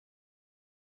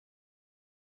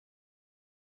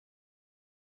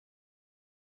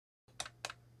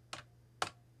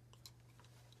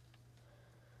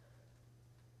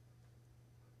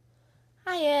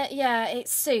Hiya, yeah,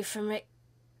 it's Sue from Rick...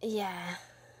 Yeah.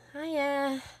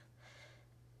 Hiya.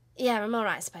 Yeah, I'm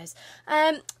alright, I suppose.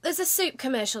 There's a soup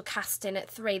commercial casting at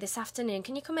 3 this afternoon.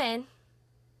 Can you come in?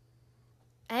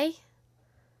 Eh?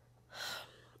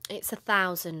 It's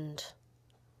 1,000.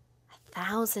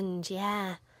 1,000,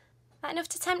 yeah. That enough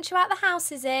to tempt you out the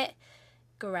house, is it?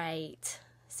 Great.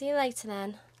 See you later,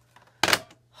 then. Bloody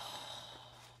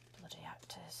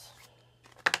actors.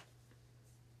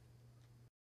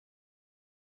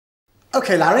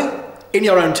 OK, Larry, in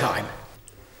your own time.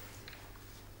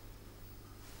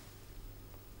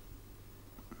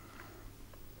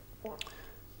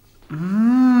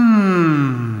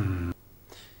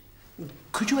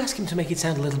 Could you ask him to make it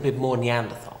sound a little bit more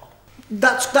Neanderthal?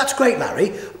 That's great,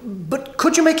 Larry, but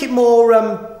could you make it more,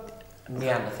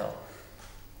 Neanderthal.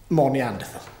 More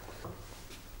Neanderthal?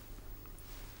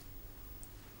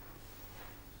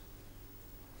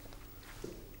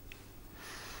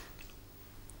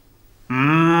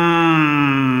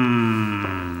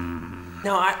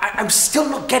 No, I'm still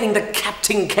not getting the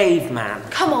Captain Caveman.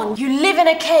 Come on, you live in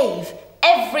a cave.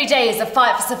 Every day is a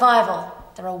fight for survival.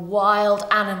 There are wild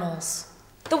animals.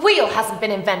 The wheel hasn't been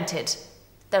invented.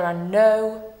 There are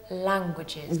no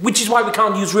languages. Which is why we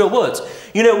can't use real words.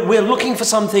 You know, we're looking for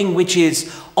something which is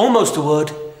almost a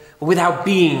word without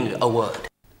being a word.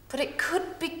 But it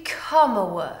could become a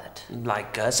word.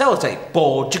 Like sellotape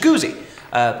or jacuzzi.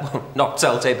 Well, not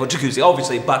sellotape or jacuzzi,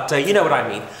 obviously, but you know what I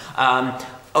mean.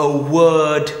 A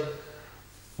word,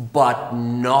 but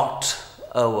not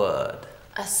a word.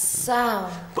 A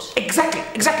sound. But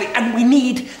exactly. And we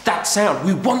need that sound.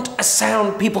 We want a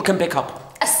sound people can pick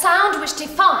up. A sound which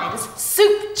defines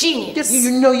soup genius. Yes, you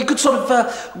know, you could sort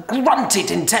of grunt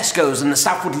it in Tesco's and the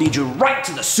staff would lead you right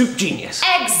to the soup genius.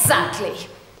 Exactly.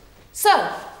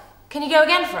 So, can you go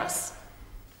again for us?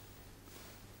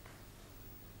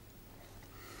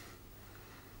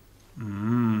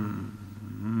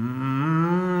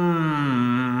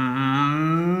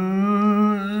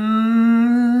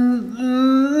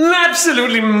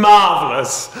 Absolutely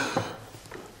marvellous.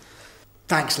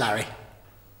 Thanks, Larry.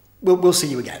 We'll see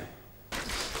you again.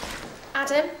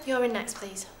 Adam, you're in next,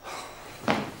 please.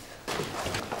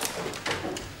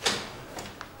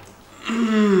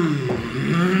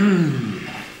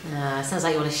 Sounds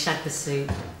like you want to shag the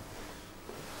soup.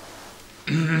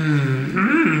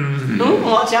 Oh,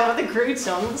 watch out for the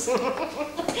croutons. Sorry,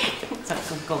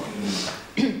 go on.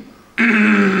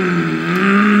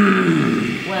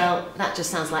 Well, that just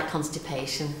sounds like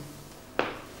constipation.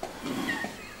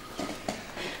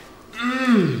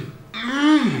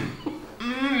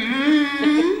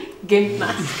 Gimp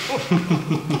mask.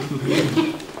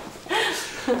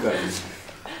 Orgasm.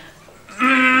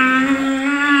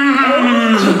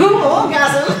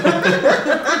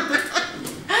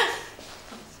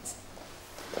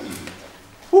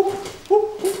 You're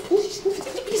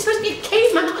supposed to be a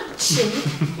caveman, aren't you?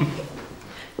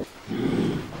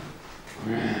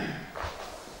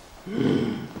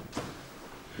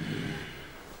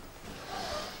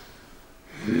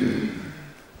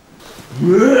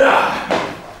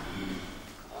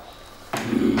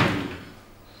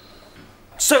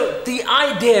 So the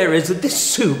idea is that this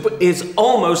soup is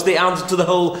almost the answer to the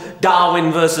whole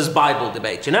Darwin versus Bible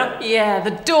debate, you know? Yeah,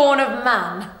 the dawn of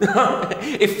man.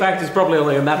 In fact, it's probably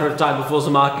only a matter of time before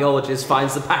some archaeologist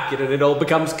finds the packet and it all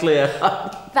becomes clear.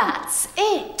 That's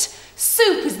it.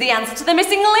 Soup is the answer to the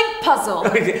missing link puzzle.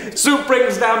 Soup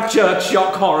brings down church,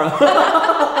 shock horror.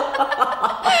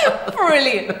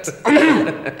 Brilliant.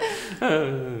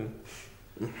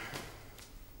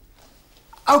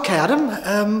 OK,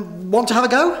 Adam, want to have a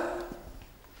go?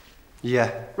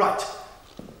 Yeah. Right.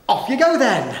 Off you go,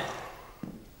 then.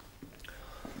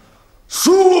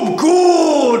 Soup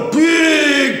good,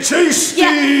 big, tasty!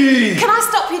 Yeah, can I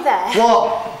stop you there?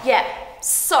 What? Yeah,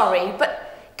 sorry, but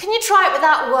can you try it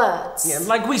without words? Yeah,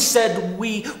 like we said,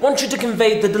 we want you to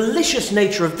convey the delicious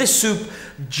nature of this soup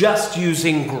just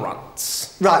using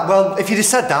grunts. Right, well, if you'd have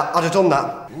said that, I'd have done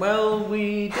that. Well,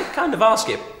 we did kind of ask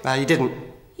you. You didn't.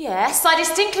 Yes, I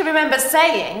distinctly remember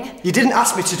saying... You didn't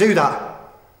ask me to do that.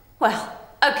 Well,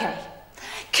 OK.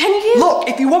 Can you... Look,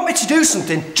 if you want me to do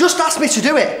something, just ask me to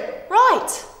do it. Right,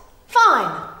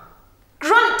 fine.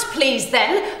 Grunt, please,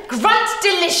 then. Grunt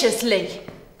deliciously.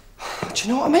 Do you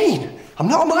know what I mean? I'm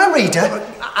not a mind reader.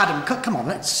 Adam, come on,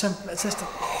 let's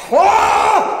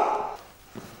oh!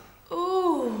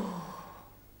 Ooh,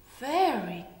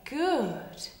 very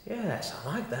good. Yes, I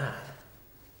like that.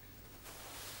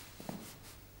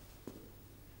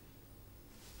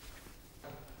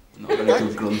 Not very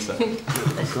good grunter.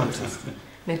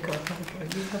 No, go on.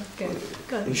 You have to go.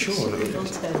 Go on. Are you sure? Your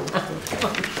turn. Come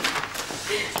on.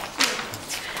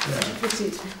 Okay,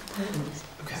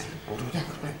 we'll do it that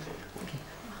way.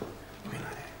 Come in,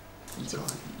 laddie.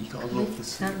 You gotta love the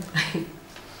soup.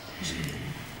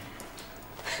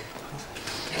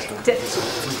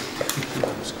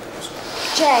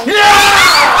 Jay.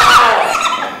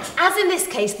 As in this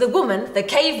case, the woman, the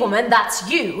cave woman, that's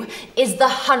you, is the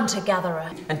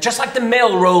hunter-gatherer. And just like the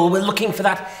male role, we're looking for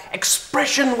that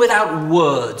expression without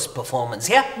words performance,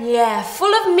 yeah? Yeah,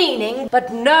 full of meaning,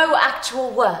 but no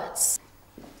actual words.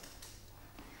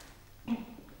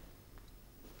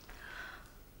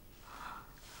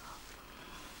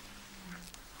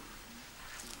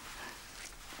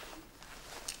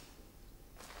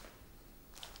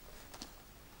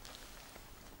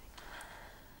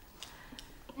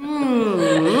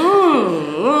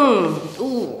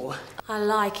 Ooh. I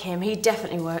like him. He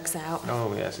definitely works out.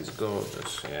 Oh, yes, he's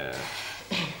gorgeous, yeah.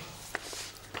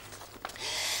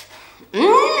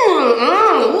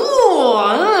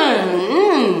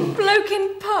 Bloke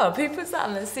in pub, who puts that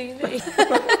on the CV?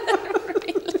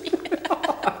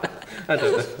 I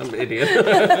don't know, I'm an idiot.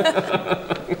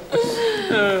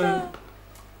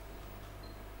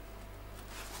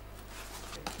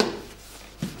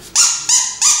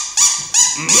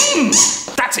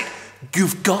 That's it.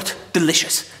 You've got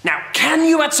delicious. Now, can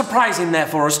you add surprise in there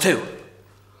for us too?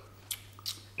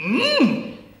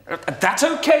 That's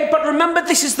okay, but remember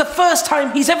this is the first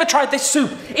time he's ever tried this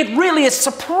soup. It really is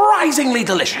surprisingly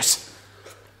delicious.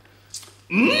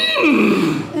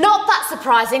 Not that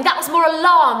surprising. That was more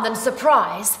alarm than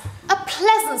surprise. A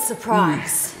pleasant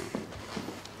surprise.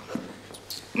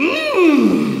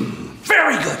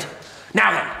 Very good.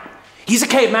 Now then, he's a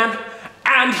caveman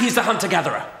and he's the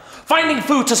hunter-gatherer. Finding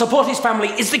food to support his family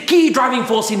is the key driving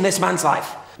force in this man's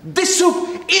life. This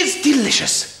soup is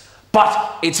delicious,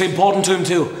 but it's important to him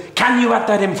too. Can you add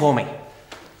that in for me?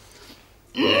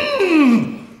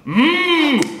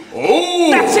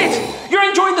 Oh! That's it! You're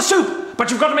enjoying the soup, but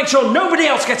you've got to make sure nobody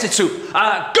else gets its soup.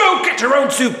 Go get your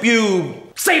own soup, you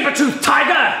saber-toothed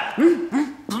tiger!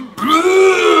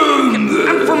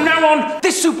 And from now on,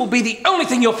 this soup will be the only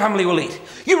thing your family will eat.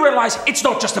 You realise it's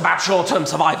not just about short-term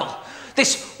survival.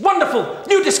 This wonderful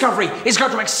new discovery is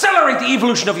going to accelerate the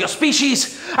evolution of your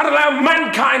species and allow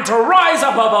mankind to rise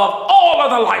up above all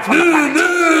other life on the planet.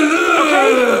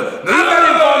 Okay? Add that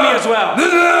in for me as well.